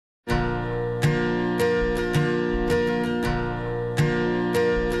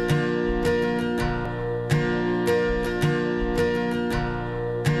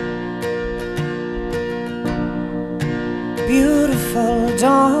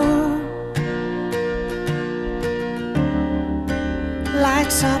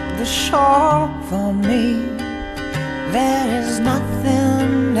lights up the shore for me. There is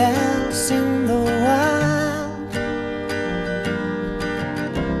nothing else in the world.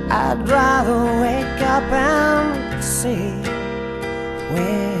 I'd rather wake up and see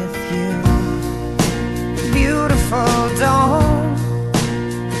with you. Beautiful dawn,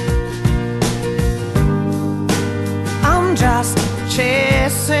 I'm just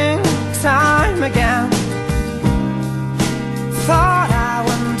chasing time again. Thought I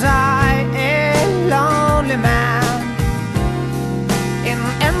would die a lonely man in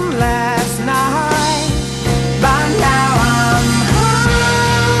endless night, but now I'm high,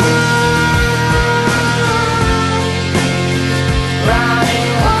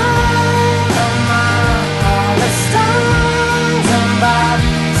 running wild among all the stars, and but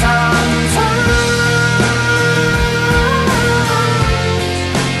sometimes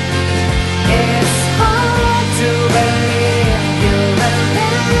it's hard to believe you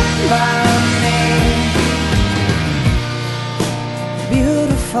remember me.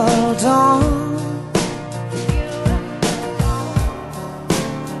 Beautiful dawn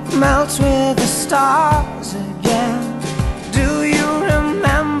melts with the stars again. Do you